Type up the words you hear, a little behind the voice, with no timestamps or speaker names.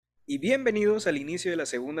y bienvenidos al inicio de la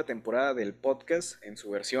segunda temporada del podcast en su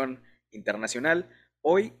versión internacional.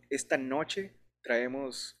 Hoy, esta noche,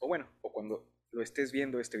 traemos, o bueno, o cuando lo estés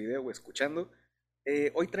viendo este video o escuchando,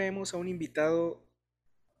 hoy traemos a un invitado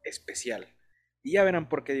especial. Y ya verán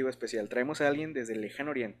por qué digo especial. Traemos a alguien desde el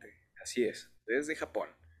lejano oriente, así es, desde Japón.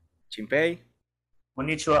 Shinpei, こん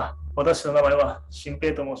にちは。私の名前は新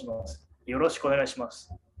平と申します。よろしくお願いします。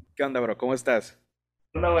¿qué onda, bro? ¿Cómo estás?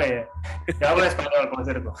 Una vez, ya hablo español, por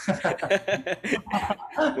cierto.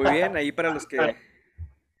 Muy bien, ahí para los que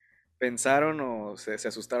pensaron o se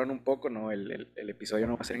asustaron un poco, ¿no? El episodio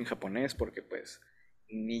no va a ser en japonés porque pues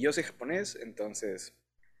ni yo sé japonés, entonces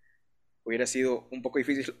hubiera sido un poco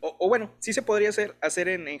difícil. O bueno, sí se podría hacer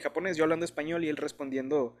en japonés, yo hablando español y él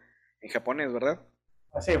respondiendo en japonés, ¿verdad?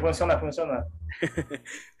 Sí, funciona, funciona.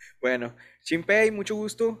 Bueno, Shinpei, mucho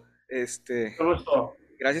gusto. Mucho gusto.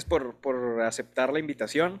 Gracias por aceptar la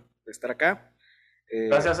invitación de estar acá. Eh,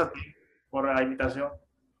 Gracias a ti por la invitación.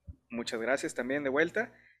 Muchas gracias también de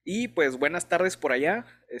vuelta. Y pues buenas tardes por allá.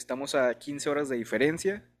 Estamos a 15 horas de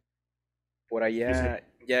diferencia. Por Sí, sí. allá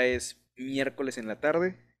ya es miércoles en la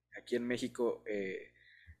tarde. Aquí en México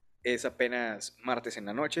es apenas martes en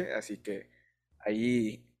la noche. Así que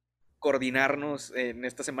ahí coordinarnos en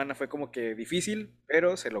esta semana fue como que difícil,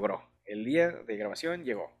 pero se logró. El día de grabación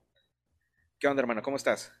llegó. ¿Qué onda, hermano? ¿Cómo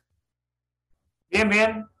estás? Bien,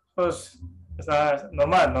 bien. Pues está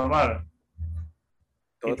normal, normal.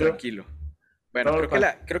 ¿Y Todo tú? tranquilo. Bueno, Todo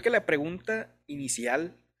creo que la pregunta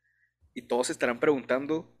inicial, y todos se estarán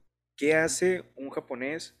preguntando, ¿qué hace un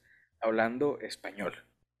japonés hablando español?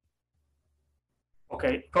 ok.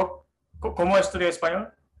 ¿Cómo estudié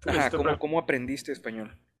español? Ajá, ¿cómo aprendiste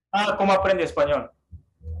español? ¿Cómo aprendí español?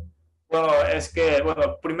 Bueno, es que,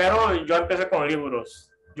 bueno, primero yo empecé con libros.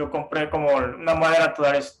 Yo compré como una manera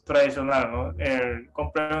tradicional, ¿no?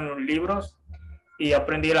 Compré unos libros y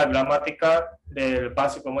aprendí la gramática del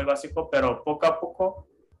básico, muy básico, pero poco a poco,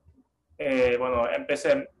 bueno,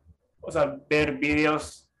 empecé, o sea, ver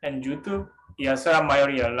vídeos en YouTube y esa es la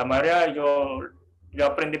mayoría. La mayoría yo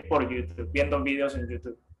aprendí por YouTube, viendo vídeos en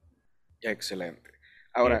YouTube. Ya, excelente.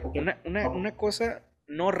 Ahora, Porque, una cosa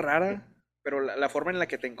no rara, pero la forma en la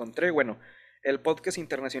que te encontré, bueno, el podcast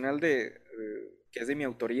internacional que es de mi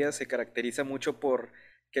autoría se caracteriza mucho por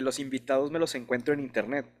que los invitados me los encuentro en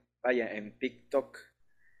internet, vaya, en TikTok.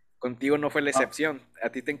 Contigo no fue la ah, excepción.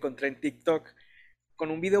 A ti te encontré en TikTok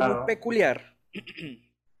con un video muy claro. peculiar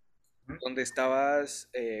donde estabas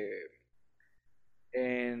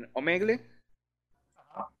en Omegle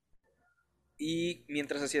y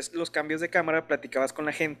mientras hacías los cambios de cámara platicabas con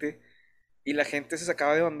la gente y la gente se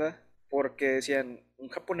sacaba de onda porque decían un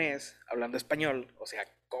japonés hablando español, o sea,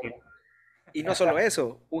 ¿cómo? Y no solo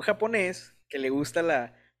eso, un japonés que le gusta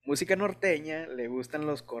la música norteña, le gustan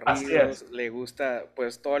los Así es. corridos, le gusta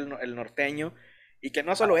pues todo el norteño y que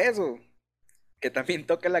no solo eso, que también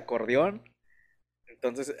toca el acordeón.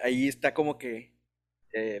 Entonces ahí está como que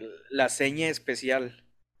la seña especial.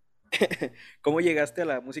 ¿Cómo llegaste a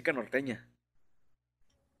la música norteña?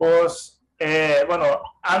 Pues, bueno,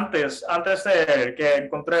 antes de que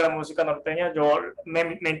encontré la música norteña,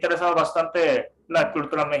 me interesaba bastante la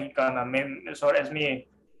cultura mexicana. México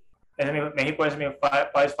es mi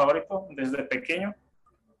país favorito desde pequeño.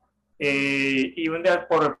 Y un día,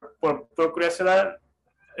 por curiosidad,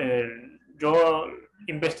 yo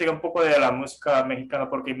investigué un poco de la música mexicana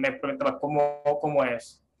porque me preguntaba cómo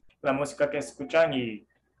es la música que escuchan y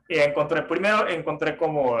primero encontré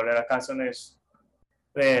como las canciones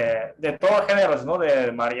de todos géneros, ¿no?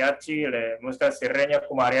 De mariachi, de música sierreña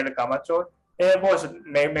como Ariel Camacho. Pues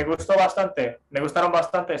me gustó bastante, me gustaron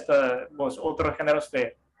bastante pues, otros géneros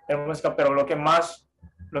de música, pero lo que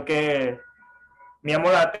me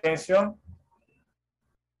llamó la atención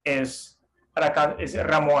es, es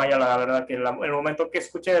Ramón Ayala, la verdad, que el momento que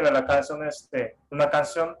escuché de la canción, una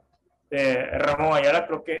canción de Ramón Ayala,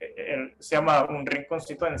 creo que se llama Un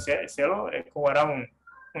rinconcito en el cielo, como era un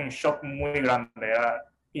shock muy grande,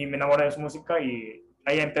 y me enamoré de su música y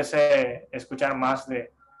ahí empecé a escuchar más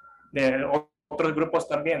de otros grupos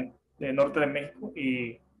también del norte de México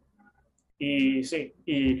y sí,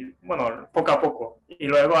 y bueno, poco a poco. Y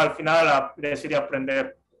luego al final decidí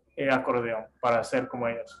aprender acordeón para ser como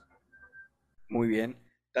ellos. Muy bien.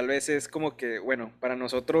 Tal vez es como que, bueno, para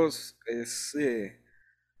nosotros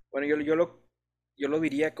bueno, yo lo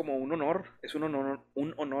diría como un honor. Es un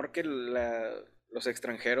honor que los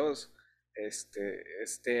extranjeros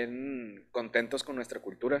estén contentos con nuestra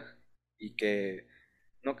cultura y que,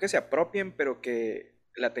 no que se apropien, pero que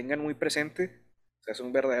la tengan muy presente. O sea, es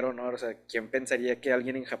un verdadero honor. O sea, ¿quién pensaría que a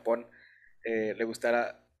alguien en Japón le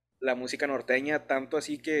gustara la música norteña, tanto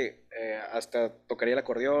así que hasta tocaría el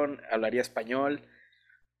acordeón, hablaría español,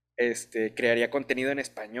 crearía contenido en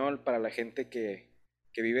español para la gente que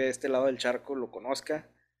vive de este lado del charco, lo conozca.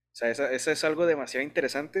 O sea, esa es algo demasiado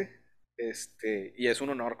interesante, y es un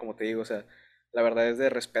honor, como te digo, o sea, la verdad es de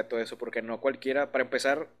respeto eso, porque no cualquiera, para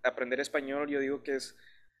empezar, aprender español, yo digo que es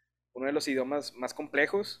uno de los idiomas más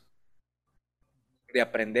complejos de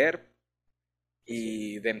aprender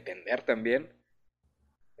Sí. y de entender también.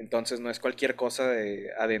 Entonces no es cualquier cosa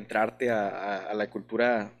de adentrarte a la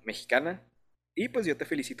cultura mexicana. Y pues yo te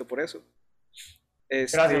felicito por eso.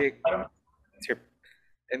 Gracias. Este, sí.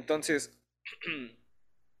 Entonces,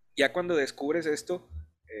 ya cuando descubres esto,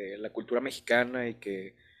 la cultura mexicana y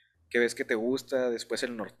que ves que te gusta, después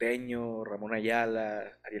el norteño, Ramón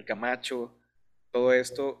Ayala, Ariel Camacho, todo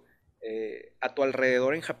esto, a tu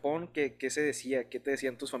alrededor en Japón, ¿qué se decía? ¿Qué te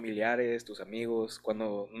decían tus familiares, tus amigos,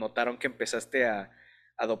 cuando notaron que empezaste a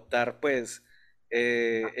adoptar, pues,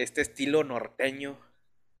 este estilo norteño?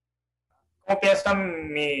 ¿Cómo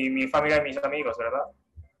piensan mi familia y mis amigos, verdad?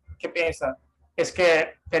 ¿Qué piensan? Es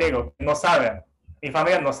que, te digo, no saben. Mi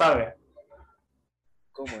familia no sabe.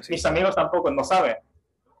 ¿Cómo Mis así? amigos tampoco no saben.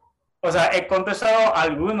 O sea, he contestado a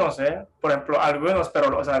algunos, por ejemplo, algunos,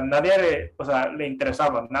 pero, o sea, nadie le, o sea, le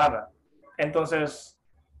interesaba nada. Entonces,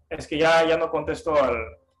 es que ya no contesto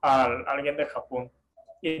a alguien de Japón.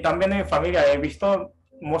 Y también en mi familia he visto,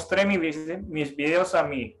 mostré mis videos a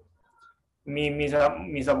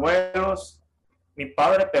mis abuelos, mi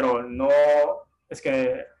padre, pero no, es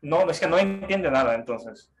que no entiende nada,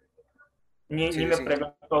 entonces. Ni Sí, me sí,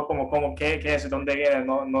 preguntó qué es, dónde viene,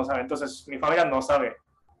 no sabe. Entonces, mi familia no sabe.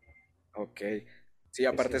 ok. Sí, Sí,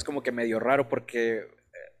 aparte sí. es como que medio raro porque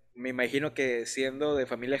me imagino que siendo de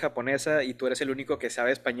familia japonesa y tú eres el único que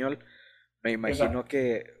sabe español, me imagino Exacto.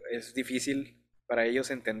 que es difícil para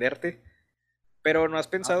ellos entenderte. Pero no has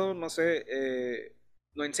pensado, no sé,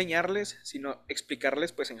 no enseñarles, sino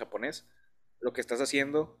explicarles pues en japonés lo que estás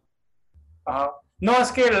haciendo. Ajá. No,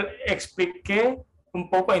 es que expliqué un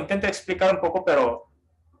poco, intenté explicar un poco, pero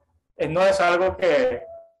no es algo que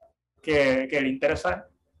le interesa.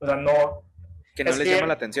 O sea, no, Que no es les llama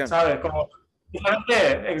la que, atención. ¿sabes? Como,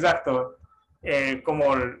 diferente, exacto. Como,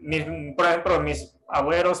 por ejemplo, mis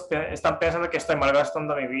abuelos están pensando que estoy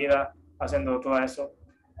malgastando mi vida haciendo todo eso.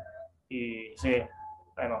 Y sí,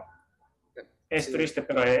 bueno, es Sí, triste,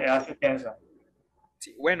 pero así piensa.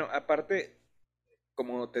 sí. Bueno, aparte,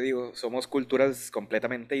 como te digo, somos culturas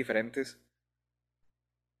completamente diferentes.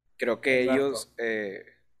 Creo que Exacto. ellos,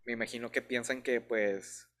 me imagino que piensan que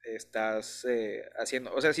pues estás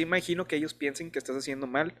haciendo, o sea, sí imagino que ellos piensen que estás haciendo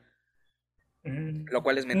mal, lo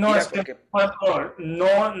cual es No, mentira es que, porque, por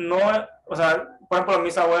ejemplo, o sea, por ejemplo,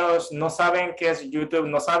 mis abuelos no saben qué es YouTube,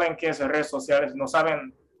 no saben qué es redes sociales, no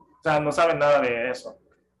saben, o sea, no saben nada de eso.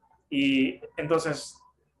 Y entonces,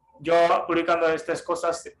 yo publicando estas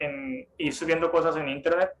cosas y subiendo cosas en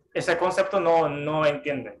internet, ese concepto no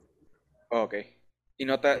entiende. oh, ok. Y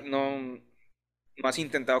no has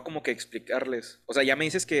intentado como que explicarles. O sea, ya me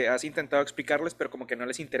dices que has intentado explicarles, pero como que no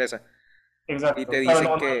les interesa. Y te Exacto, pero dicen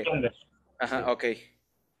no que, entiende. Sí. ajá, ok.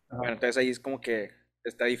 Ajá. Bueno, entonces ahí es como que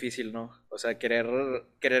está difícil, ¿no? O sea,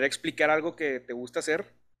 querer explicar algo que te gusta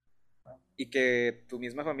hacer y que tu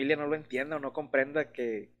misma familia no lo entienda o no comprenda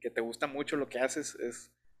que te gusta mucho lo que haces,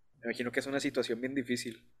 me imagino que es una situación bien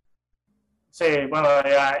difícil. Sí,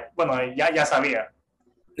 ya sabía.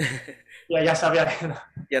 Ya sabía que no,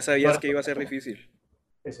 Ya no sabías le que iba a ser tocaba. difícil,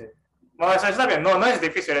 Sí, sí. No, eso está bien, no es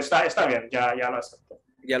difícil, está bien, ya lo acepto.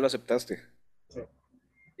 ya lo aceptaste. Sí.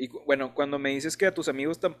 Y bueno, cuando me dices que a tus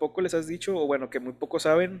amigos tampoco les has dicho, o bueno, que muy poco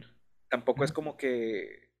saben, tampoco es como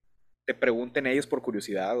que te pregunten ellos por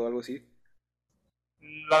curiosidad o algo así.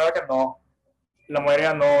 La verdad que no, la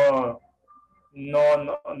mayoría no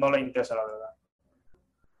le interesa, la verdad.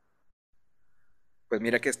 Pues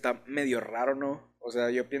mira que está medio raro, ¿no? O sea,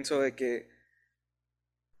 yo pienso de que,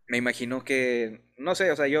 me imagino que, no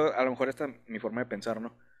sé, o sea, yo a lo mejor esta es mi forma de pensar,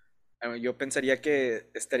 ¿no? Yo pensaría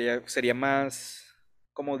que sería más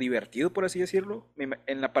como divertido, por así decirlo,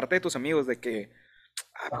 en la parte de tus amigos, de que,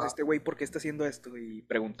 pues Ajá, este güey, ¿por qué está haciendo esto? Y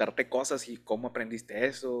preguntarte cosas y cómo aprendiste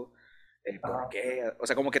eso, por ajá. qué, o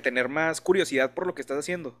sea, como que tener más curiosidad por lo que estás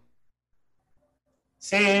haciendo.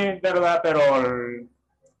 Sí, verdad, pero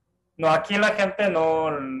no, aquí la gente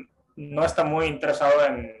no está muy interesado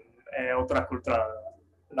en otra cultura,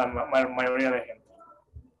 la mayoría de gente.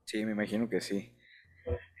 Sí, me imagino que sí.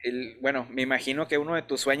 Bueno, me imagino que uno de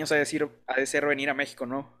tus sueños ha de ser venir a México,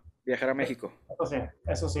 ¿no? Viajar a México.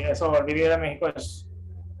 Vivir en México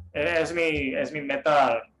es mi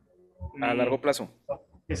meta, A largo mi, plazo.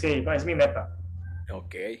 sí, es mi meta.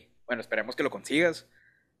 Ok. Bueno, esperemos que lo consigas.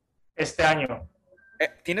 este año.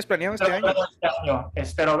 ¿Tienes planeado este Espero año? lograr este año.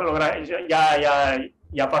 Espero lograr.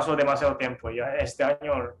 Ya pasó demasiado tiempo. Ya este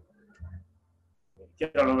año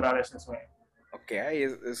quiero lograr ese sueño. Ok,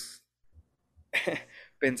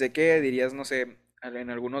 pensé que dirías, no sé, en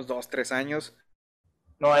algunos 2, 3 años.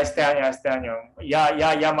 No, este año.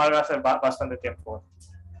 Ya malgasté bastante tiempo.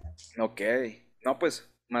 Ok, no,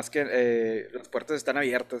 pues más que las puertas están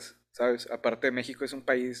abiertas, ¿sabes? Aparte México es un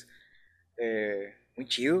país muy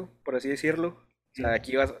chido, por así decirlo. O sea, Sí.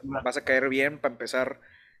 aquí vas a caer bien para empezar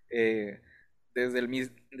eh, desde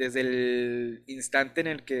el instante en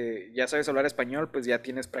el que ya sabes hablar español, pues ya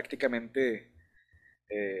tienes prácticamente,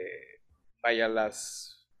 vaya,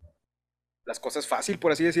 las cosas fácil,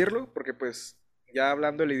 por así decirlo, porque pues ya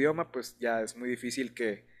hablando el idioma, pues ya es muy difícil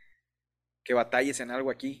que batalles en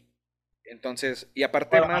algo aquí. Entonces, y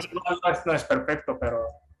aparte Bueno, más, no es perfecto, pero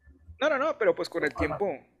no, no, no, pero pues con el tiempo,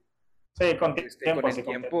 sí, con con tiempo, el sí,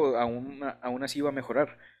 con tiempo. tiempo aún así va a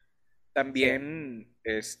mejorar. Sí. También,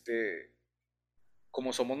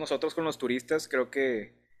 como somos nosotros con los turistas, creo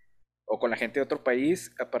que, o con la gente de otro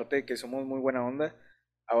país, aparte de que somos muy buena onda,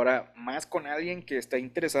 ahora más con alguien que está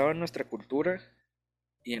interesado en nuestra cultura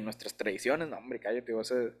y en nuestras tradiciones, no, hombre, cállate,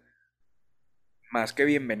 más que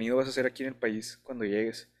bienvenido vas a ser aquí en el país cuando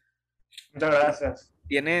llegues. Muchas gracias.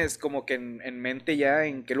 ¿Tienes como que en mente ya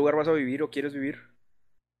en qué lugar vas a vivir o quieres vivir?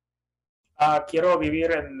 Quiero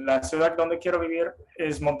vivir en la ciudad donde quiero vivir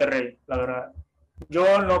es Monterrey, la verdad.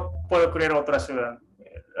 Yo no puedo creer otra ciudad,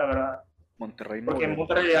 la verdad, Monterrey, Nuevo porque en León.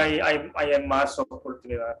 Monterrey hay más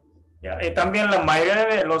oportunidad. Ya, y también la mayoría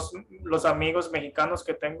de los amigos mexicanos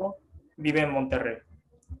que tengo viven en Monterrey.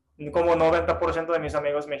 Como 90% de mis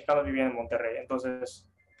amigos mexicanos viven en Monterrey, entonces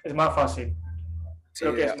es más fácil.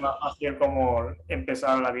 Creo Sí, que es más fácil como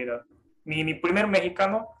empezar la vida. Mi primer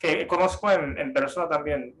mexicano, que conozco en persona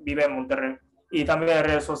también, vive en Monterrey. Y también en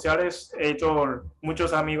redes sociales he hecho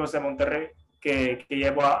muchos amigos de Monterrey que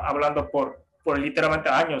llevo hablando por literalmente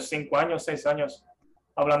años, 5 años, 6 años,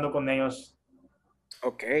 hablando con ellos.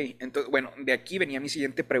 ok. Entonces, bueno, de aquí venía mi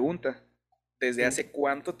siguiente pregunta. ¿Desde Sí. hace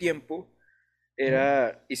cuánto tiempo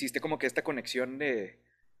Ujú. hiciste como que esta conexión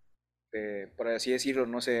por así decirlo,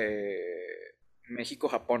 no sé,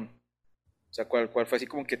 México-Japón? O sea, ¿cuál fue así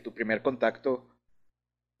como que tu primer contacto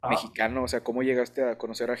Ajá. mexicano? O sea, ¿cómo llegaste a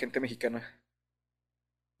conocer a gente mexicana?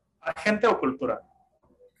 ¿Gente o cultura?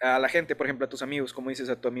 A la gente, por ejemplo, a tus amigos, ¿cómo dices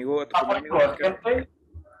a tu amigo, a tu Por primer amigo ejemplo, mexicano?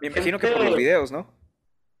 Me imagino que por los gente, videos, ¿no?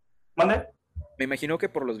 ¿mande? Me imagino que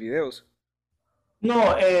por los videos.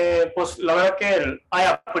 No, pues la verdad que hay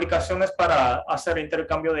aplicaciones para hacer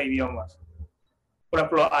intercambio de idiomas. Por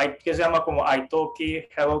ejemplo, hay que se llama como Italki,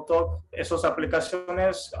 HelloTalk, esas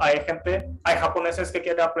aplicaciones, hay japoneses que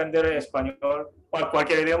quieren aprender español o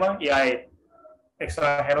cualquier idioma y hay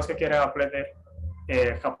extranjeros que quieren aprender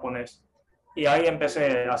japonés. Y ahí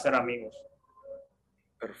empecé a hacer amigos.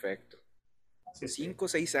 Perfecto. Sí, sí. 5 o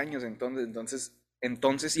 6 años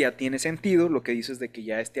entonces ya tiene sentido lo que dices de que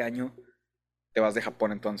ya este año te vas de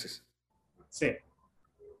Japón entonces. Sí,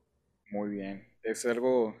 Muy bien. Es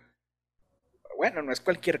algo, bueno, no es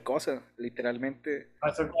cualquier cosa, literalmente.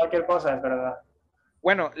 hacer cualquier cosa, es verdad.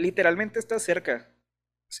 Bueno, literalmente estás cerca.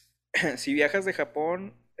 Si viajas de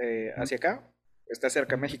Japón Uh hacia acá, está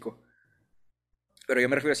cerca -huh. México. Pero yo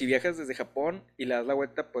me refiero, si viajas desde Japón y le das la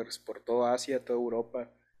vuelta pues, por toda Asia, toda Europa,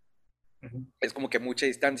 Uh -huh. es como que mucha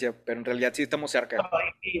distancia, pero en realidad sí estamos cerca.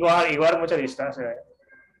 Igual mucha distancia.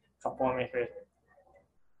 Japón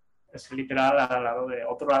es literal al lado de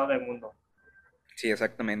otro lado del mundo. Sí,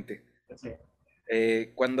 exactamente. Sí.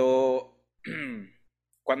 Cuando,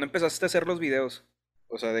 cuando empezaste a hacer los videos,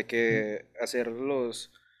 o sea, de que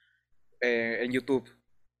hacerlos en YouTube,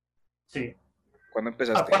 Sí. ¿cuándo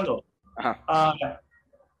empezaste? ¿Cuándo? Ajá. Ah,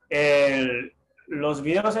 el, los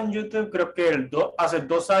videos en YouTube creo que hace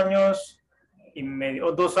 2 años y medio,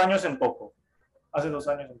 o 2 años en poco. Hace 2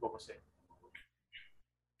 años en poco, sí.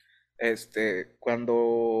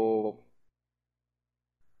 Cuando,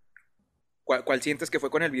 ¿cuál sientes que fue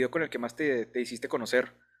con el video con el que más te hiciste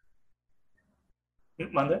conocer?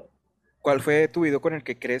 ¿Mande? ¿Cuál fue tu video con el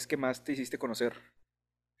que crees que más te hiciste conocer?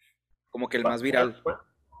 Como que el más viral,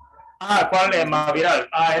 ¿Cuál el es más más visto. viral?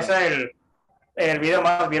 Ajá. Ese es el video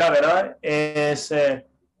más viral, ¿verdad?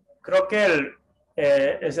 Creo que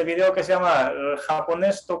ese video que se llama el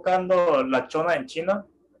japonés tocando la chona en China,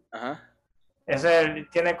 Ajá. ese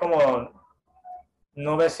tiene como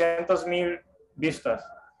 900,000 vistas.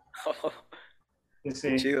 Sí, Qué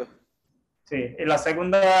sí. chido. Sí, y la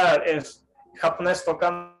segunda es japonés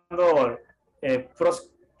tocando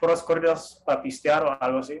puros corridos para pistear o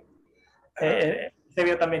algo así. Ah, Este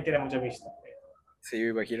video también tiene mucha vista. sí, me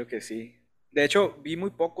imagino que sí. De hecho, vi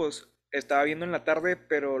muy pocos. Estaba viendo en la tarde,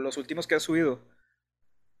 pero los últimos que has subido,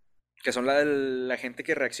 que son la de la gente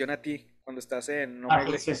que reacciona a ti cuando estás en Ah, sí,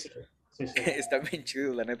 Omegle, sí, sí, sí, sí. están bien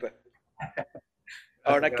chidos, la neta. Gracias,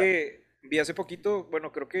 Ahora gracias. que vi hace poquito,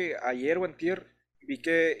 bueno, creo que ayer o antier, vi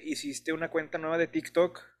que hiciste una cuenta nueva de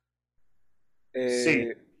TikTok, Sí,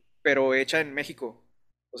 eh, pero hecha en México.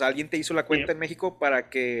 O sea, alguien te hizo la sí, cuenta en México para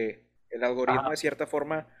que el algoritmo de ajá, cierta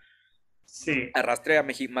forma sí, arrastre a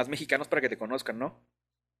más mexicanos para que te conozcan, ¿no?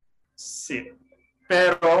 sí.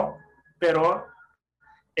 Pero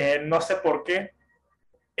no sé por qué.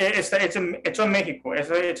 Está hecho en México, es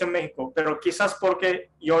hecho en México, pero quizás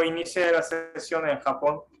porque yo inicié la sesión en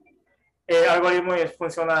Japón, el algoritmo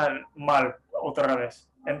funciona mal otra vez.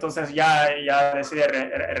 Entonces ya decidí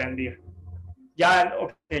rendir.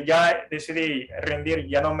 Ya decidí rendir,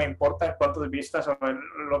 ya no me importa cuántas vistas o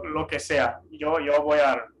lo que sea. Yo voy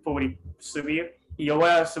a subir y yo voy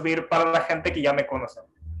a subir para la gente que ya me conoce.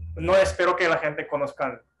 No espero que la gente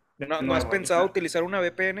conozca de ¿No, no has nuevo. pensado utilizar una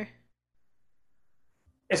VPN?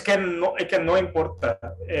 Es que no importa.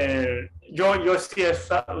 Yo sí he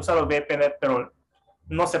usado VPN, pero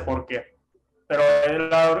no sé por qué.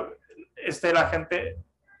 Pero la gente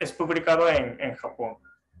es publicado en Japón.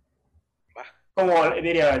 Va. Como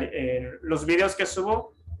diría, los videos que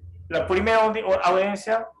subo, la primera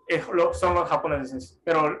audiencia son los japoneses,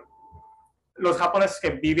 pero los japoneses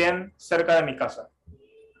que viven cerca de mi casa.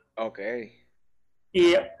 Ok.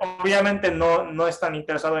 Y obviamente no están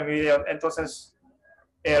interesados en mi video, entonces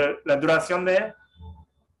la duración de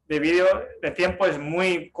video de tiempo es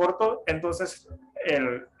muy corto,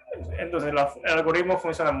 el, el algoritmo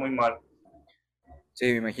funciona muy mal. Sí,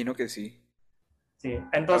 me imagino que sí. Sí. Habría,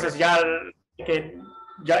 Entonces que,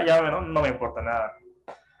 no me importa nada.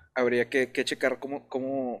 habría que checar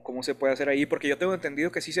cómo se puede hacer ahí, porque yo tengo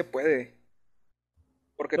entendido que sí se puede.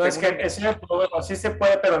 Porque No, tengo es una... que ese es el problema. Sí se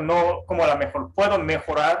puede, pero no como la mejor. Puedo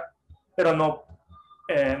mejorar, pero no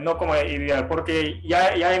como ideal, porque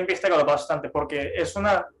ya he investigado bastante, porque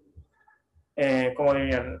como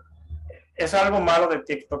diría, es algo malo de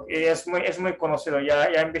TikTok y es muy conocido. Ya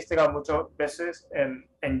he investigado muchas veces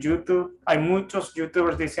en YouTube. Hay muchos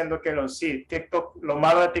YouTubers diciendo que sí, TikTok, lo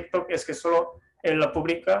malo de TikTok es que solo la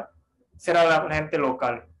publica será la gente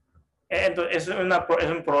local. Entonces, es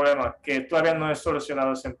un problema que todavía no es solucionado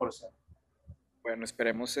al 100%. Bueno,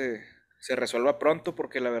 esperemos se resuelva pronto,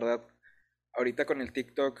 porque la verdad, ahorita con el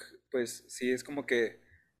TikTok, pues sí es como que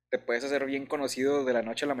te puedes hacer bien conocido de la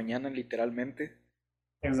noche a la mañana, literalmente.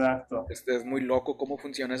 Exacto. Es muy loco cómo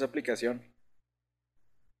funciona esa aplicación.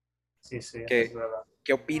 Sí, sí, es ¿Qué, verdad.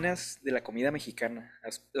 qué opinas de la comida mexicana?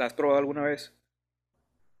 ¿La has probado alguna vez?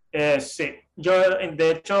 Sí,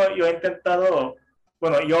 de hecho, yo he intentado,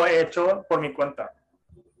 bueno, yo he hecho por mi cuenta.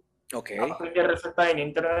 Ok. Aprendí receta en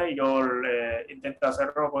internet y yo intenté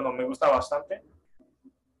hacerlo, bueno, me gusta bastante.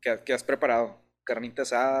 ¿Qué has preparado? ¿Carnita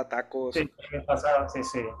asada, tacos? Sí, me pasa, sí,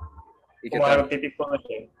 sí, ¿Y qué como algo tal? típico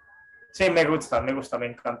de... Sí, me gusta, me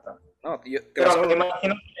encanta. No, te vas Pero a... me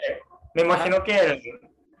Ajá. imagino que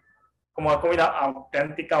como comida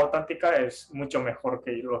auténtica es mucho mejor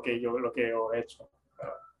que lo que yo he hecho.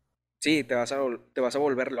 Sí, te vas a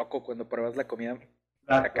volver loco cuando pruebas la comida de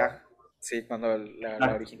Exacto, acá. Sí, cuando la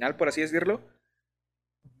exacto. original, por así decirlo.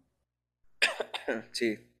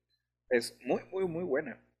 Sí, es muy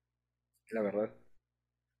buena, la verdad.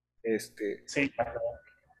 Este, Sí,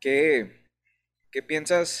 ¿qué, qué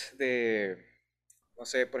piensas de, no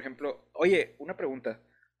sé, por ejemplo, oye, una pregunta.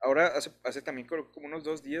 Ahora, hace también como unos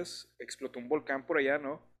 2 días explotó un volcán por allá,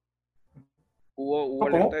 ¿no? Hubo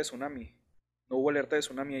alerta ¿cómo? de tsunami. ¿No hubo alerta de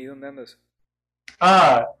tsunami ahí donde andas?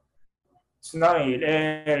 Ah, tsunami.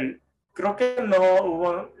 Creo que no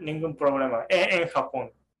hubo ningún problema en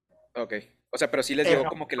Japón. Ok. O sea, pero sí les En llegó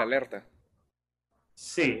como que la Japón, alerta.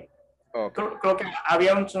 sí. Ok. Creo que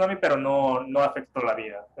había un tsunami, pero no afectó la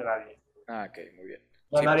vida de nadie. Ah, ok, muy bien.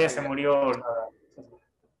 No, Sí, nadie se porque murió, nada.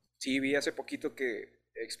 sí vi hace poquito que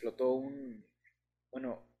explotó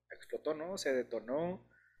bueno, explotó, ¿no? Se detonó,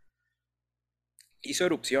 hizo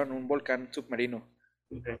erupción un volcán submarino.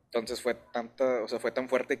 Sí, Entonces o sea, fue tan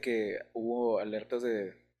fuerte que hubo alertas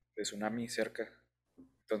de tsunami cerca.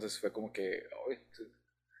 Entonces fue como que, uy,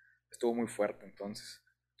 estuvo muy fuerte entonces.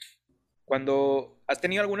 Cuando has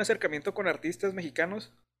tenido algún acercamiento con artistas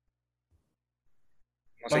mexicanos,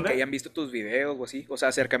 no sé, que ¿Dónde? hayan visto tus videos o así, o sea,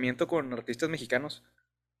 acercamiento con artistas mexicanos,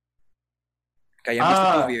 que hayan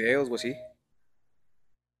visto tus Ah, videos o así.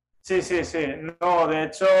 sí, sí, sí. No, de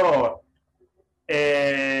hecho,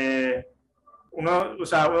 eh, uno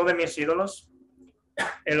de mis ídolos,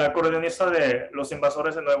 el acordeonista de Los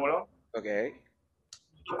Invasores de Nuevo León, Ok,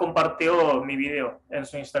 compartió mi video en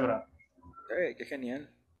su Instagram. Qué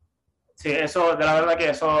genial. Sí, eso, de la verdad que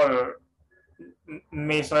eso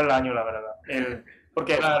me hizo el año, la verdad.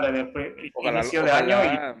 Porque Pues era ojalá, inicio de año y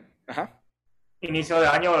ojalá. Ajá. inicio de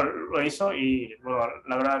año lo hizo y bueno,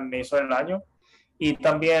 la verdad me hizo el año. Y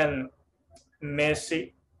también me,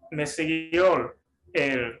 me siguió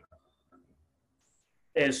el,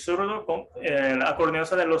 el zurdo, el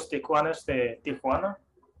acordeonista de los Tijuanes de Tijuana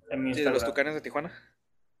en mi Sí, de los Instagram. Tucanes de Tijuana.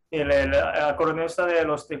 El acordeonista de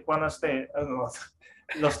los Tijuanas de... no,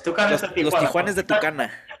 los Tucanes de Los Tijuana. Tijuanes de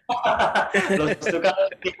Tucana. Los Tucanes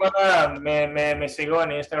de Tijuana me siguió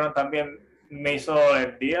en Instagram también. Me hizo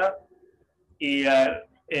el día. Y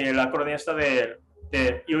el acordeonista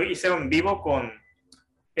yo hice un vivo con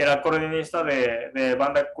el acordeonista de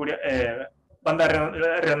banda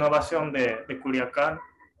Renovación de Culiacán.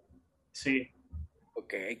 Sí.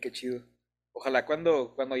 Ok, qué chido. Ojalá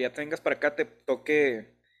cuando ya tengas para acá te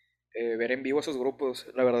toque ver en vivo esos grupos.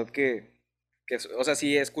 La verdad o sea,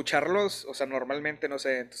 si escucharlos, o sea, normalmente, no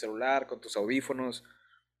sé, en tu celular, con tus audífonos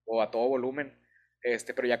o a todo volumen,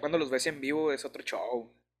 pero ya cuando los ves en vivo es otro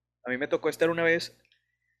show. A mí me tocó estar una vez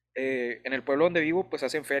en el pueblo donde vivo, pues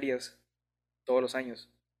hacen ferias todos los años.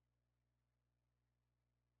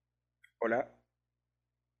 Hola,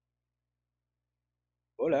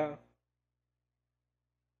 hola,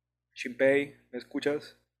 Shinpei, ¿me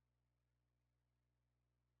escuchas?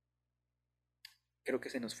 Creo que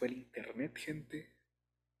se nos fue el internet, gente.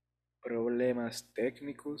 Problemas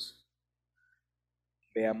técnicos.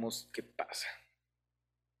 Veamos qué pasa.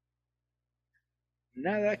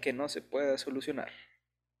 Nada que no se pueda solucionar.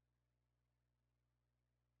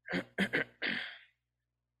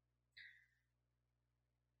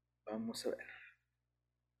 Vamos a ver.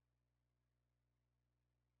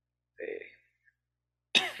 Eh,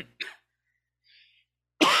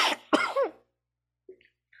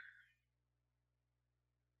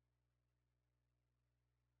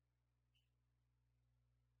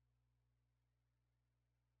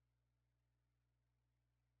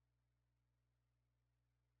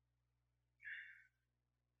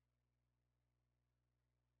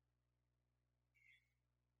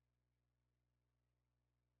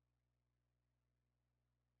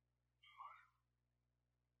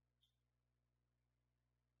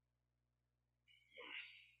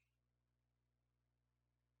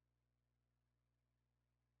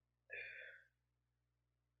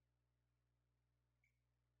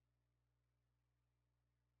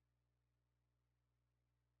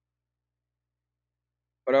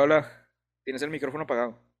 hola, hola. Tienes el micrófono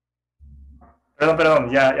apagado. Perdón,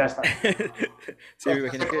 ya está. Sí, me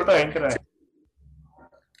imagino Se que... corta de internet.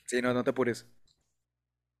 Sí, no, no te apures.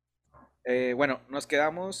 Bueno, nos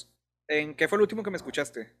quedamos en... ¿Qué fue lo último que me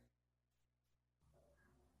escuchaste?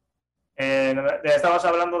 Estabas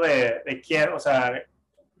hablando de quién, o sea,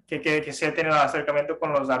 que sí he tenido acercamiento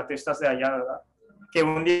con los artistas de allá, ¿verdad? Que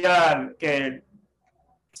un día que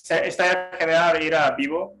está general ir a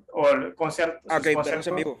vivo o Ah, ok, sus verlos en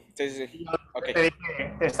conciertos. vivo. Sí, sí, sí. Y yo Ok.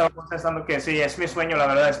 te estaba contestando que sí, es mi sueño, la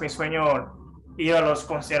verdad, es mi sueño ir a los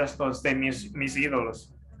conciertos de mis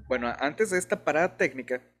ídolos. Bueno, antes de esta parada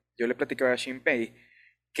técnica, yo le platicaba a Shinpei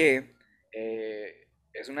que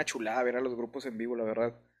es una chulada ver a los grupos en vivo, la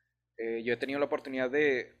verdad. Yo he tenido la oportunidad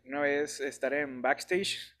de una vez estar en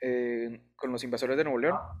backstage con los Invasores de Nuevo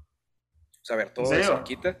León, o sea, ver ¿En todo de serio?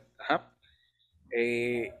 cerquita. Ajá.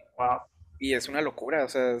 Eh, Wow. y es una locura, o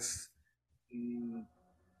sea, mm,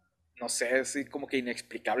 no sé, es así como que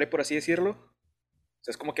inexplicable, por así decirlo. O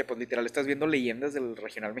sea, es como que, pues, literal, estás viendo leyendas del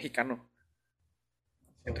regional mexicano.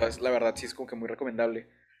 Sí. Entonces, la verdad, sí es como que muy recomendable.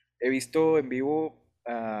 He visto en vivo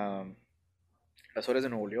a Las Horas de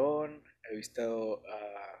Nuevo León, he visto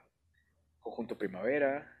a Conjunto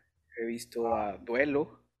Primavera, he visto a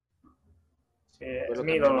Duelo, Sí, es Duelo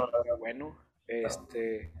mi también ídolo. muy bueno.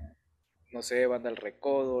 No sé, banda El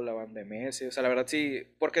Recodo, la banda MS, o sea, la verdad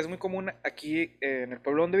sí, porque es muy común aquí en el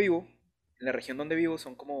pueblo donde vivo, en la región donde vivo,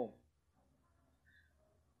 son como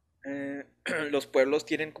eh, los pueblos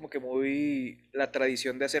tienen como que muy la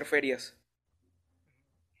tradición de hacer ferias.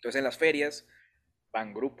 Entonces en las ferias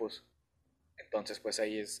van grupos. Entonces pues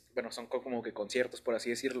ahí es, bueno, son como que conciertos, por así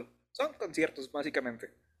decirlo. Son conciertos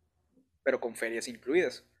básicamente, pero con ferias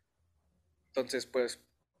incluidas. Entonces pues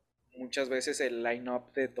muchas veces el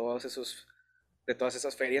line-up de todas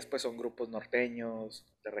esas ferias pues son grupos norteños,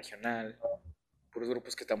 de regional, puros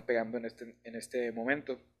grupos que están pegando en este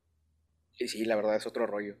momento. Y sí, la verdad es otro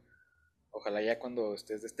rollo. Ojalá ya cuando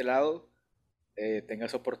estés de este lado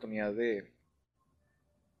tengas oportunidad de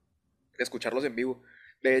escucharlos en vivo.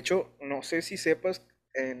 De hecho, no sé si sepas,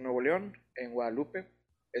 en Nuevo León, en Guadalupe,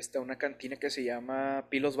 está una cantina que se llama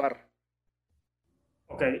Pilos Bar.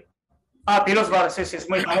 Ok. Pilos Bar, sí, sí, es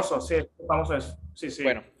muy famoso, sí, es muy famoso eso. Sí, sí,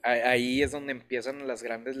 Bueno, ahí es donde empiezan las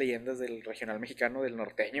grandes leyendas del regional mexicano, del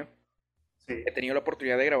norteño. sí, He tenido la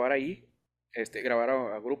oportunidad de grabar ahí, grabar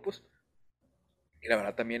a grupos, y la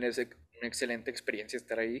verdad también es una excelente experiencia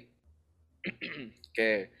estar ahí,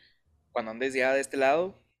 que cuando andes ya de este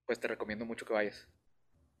lado, pues te recomiendo mucho que vayas.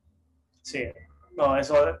 sí. No,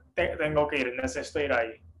 eso tengo que ir, necesito ir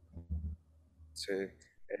ahí. Sí,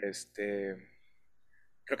 este,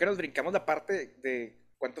 creo que nos brincamos la parte de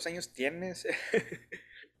cuántos años tienes.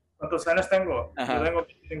 ¿Cuántos años tengo? Yo Ajá, tengo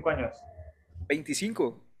 25 años.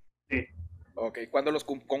 25. Sí, Ok,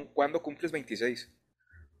 ¿cuándo cumples 26?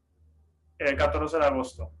 el 14 de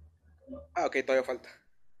agosto. Ah, ok, todavía falta.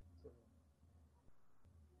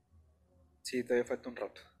 Sí, todavía falta un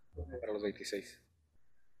rato para los 26.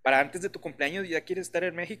 ¿Para antes de tu cumpleaños ya quieres estar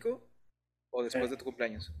en México o Sí. después de tu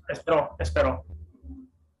cumpleaños? Espero, espero.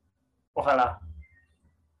 Ojalá.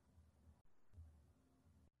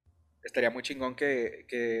 Estaría muy chingón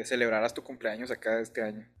que celebraras tu cumpleaños acá este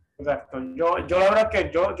año. Exacto. Yo la verdad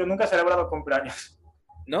que yo nunca he celebrado cumpleaños.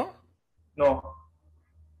 ¿No? No.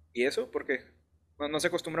 ¿Y eso? ¿Por qué? No se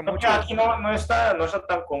acostumbra Porque mucho. aquí no está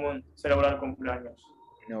tan común celebrar cumpleaños.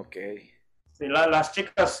 Ok. Sí, las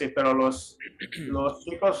chicas sí, pero los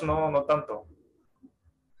chicos no tanto.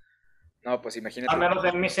 No, pues Al imagínate, menos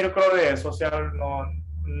en mi círculo de social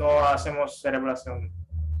no hacemos celebración.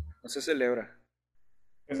 no se celebra.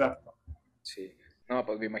 Exacto. Sí. No,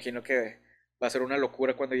 pues me imagino que va a ser una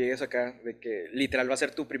locura cuando llegues acá, de que literal va a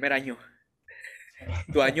ser tu primer año.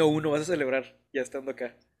 Tu año uno vas a celebrar ya estando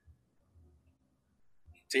acá.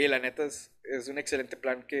 Sí, la neta es un excelente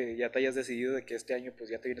plan que ya te hayas decidido de que este año pues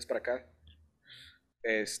ya te vienes para acá.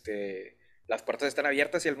 Las puertas están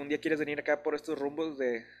abiertas si algún día quieres venir acá por estos rumbos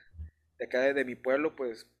de acá de mi pueblo,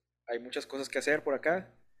 pues hay muchas cosas que hacer por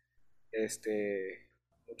acá.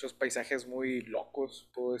 Muchos paisajes muy locos,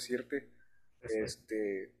 puedo decirte. Sí.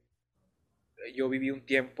 Este, yo viví un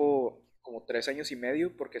tiempo, como 3 años y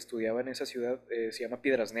medio, porque estudiaba en esa ciudad, se llama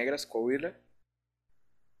Piedras Negras, Coahuila.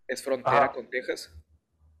 Es frontera Ajá. con Texas.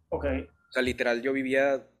 Ok. O sea, literal, yo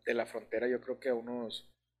vivía de la frontera, yo creo que a unos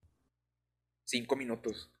 5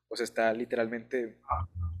 minutos. O sea, está literalmente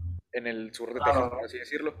en el sur de Texas, Claro, por ¿no? así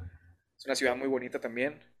decirlo. Es una ciudad muy bonita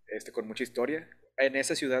también, con mucha historia. En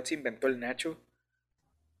esa ciudad se inventó el nacho.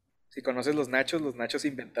 Si conoces los nachos se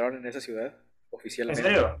inventaron en esa ciudad, ¿En oficialmente.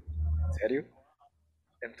 serio? ¿En serio?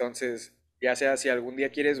 Entonces, ya sea si algún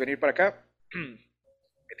día quieres venir para acá,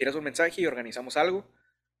 me tiras un mensaje y organizamos algo.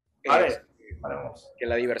 Es, Vale. Haremos. que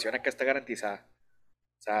la diversión acá está garantizada.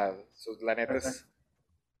 O sea, la neta Perfecto.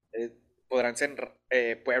 es, eh, podrán ser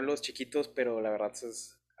pueblos chiquitos, pero la verdad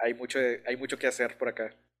hay mucho que hacer por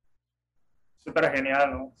acá. Súper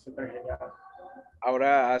genial, ¿no? Súper genial.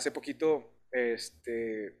 Ahora, hace poquito,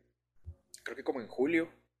 creo que como en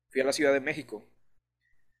julio, fui a la Ciudad de México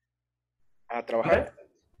a trabajar. ¿Vale?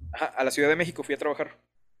 Ajá, a la Ciudad de México fui a trabajar.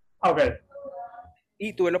 Ah, ok.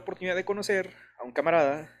 Y tuve la oportunidad de conocer a un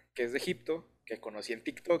camarada que es de Egipto, que conocí en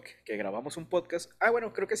TikTok, que grabamos un podcast. Ah,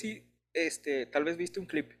 bueno, creo que sí, tal vez viste un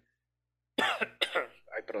clip.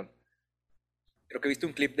 Ay, perdón. Creo que viste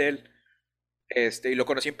un clip de él. Y lo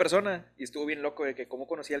conocí en persona y estuvo bien loco de que cómo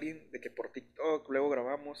conocí a alguien de que por TikTok luego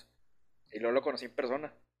grabamos y luego lo conocí en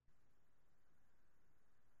persona.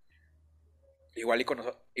 Igual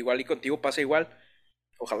y contigo pasa igual.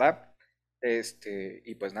 Ojalá.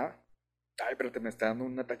 Y pues nada. Ay, pero te me está dando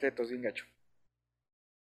un ataque de tos bien gacho.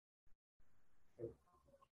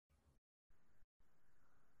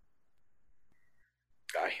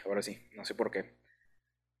 Ay, ahora sí, no sé por qué.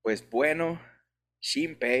 Pues bueno,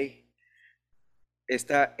 Shinpei,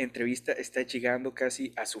 esta entrevista está llegando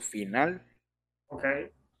casi a su final. Ok.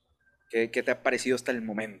 ¿Qué te ha parecido hasta el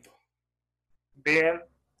momento? Bien.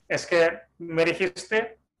 Es que me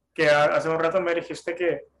dijiste que hace un rato me dijiste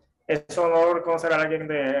que es un honor conocer a alguien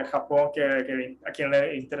de Japón a quien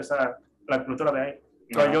le interesa la cultura de ahí.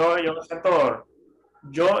 Pero Ajá.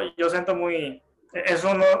 yo siento muy, es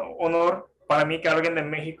un honor para mí que alguien de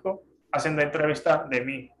México haciendo entrevista de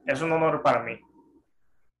mí. Es un honor para mí.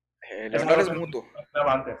 El Es honor algo es que no mutuo.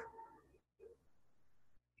 esperaba antes.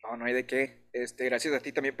 No, no hay de qué. Gracias a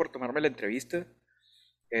ti también por tomarme la entrevista.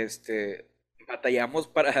 Batallamos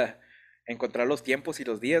para encontrar los tiempos y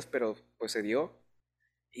los días, pero pues se dio.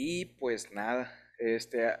 Y pues nada,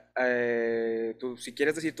 tú si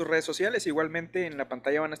quieres decir tus redes sociales, igualmente en la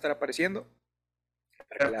pantalla van a estar apareciendo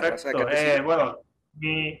para que la raza de acá Perfecto. te siga.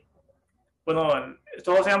 Bueno,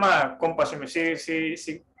 todo se llama Compa Shinpei.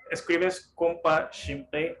 Si escribes Compa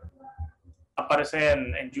Shinpei, aparece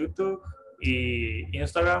en YouTube y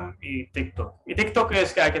Instagram y TikTok. Y TikTok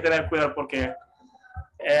es que hay que tener cuidado porque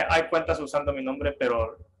Hay cuentas usando mi nombre,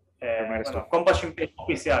 pero Pero no eres tú. bueno, Compa Shinpei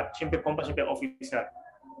oficial, Compa Shinpei oficial.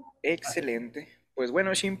 Así. Excelente. Pues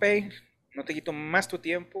bueno, Shinpei, no te quito más tu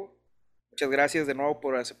tiempo. Muchas gracias de nuevo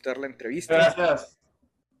por aceptar la entrevista. Gracias.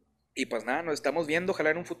 Y pues nada, nos estamos viendo,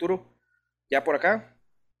 ojalá en un futuro ya por acá,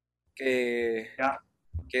 que, Ya.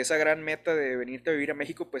 que esa gran meta de venirte a vivir a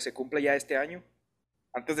México pues se cumpla ya este año,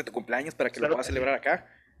 antes de tu cumpleaños para que lo Espero puedas que sí. celebrar acá.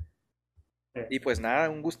 Sí. Y pues nada,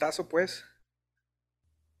 un gustazo pues.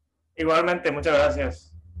 Igualmente, muchas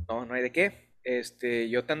gracias. No, no hay de qué.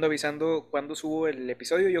 Yo te ando avisando cuando subo el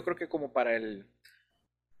episodio, yo creo que como para el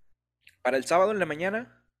sábado en la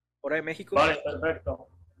mañana, hora de México. Vale, perfecto.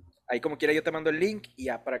 Ahí como quiera yo te mando el link y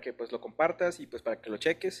ya para que pues lo compartas y pues para que lo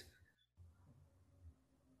cheques.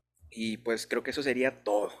 Y pues creo que eso sería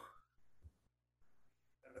todo.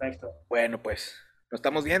 Perfecto. Bueno, pues nos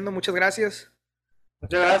estamos viendo, muchas gracias.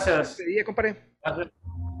 Muchas gracias. Este día, compadre.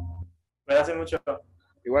 Gracias mucho.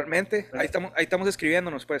 Igualmente, ahí estamos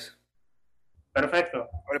escribiéndonos pues. Perfecto.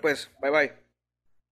 Vale pues, bye bye.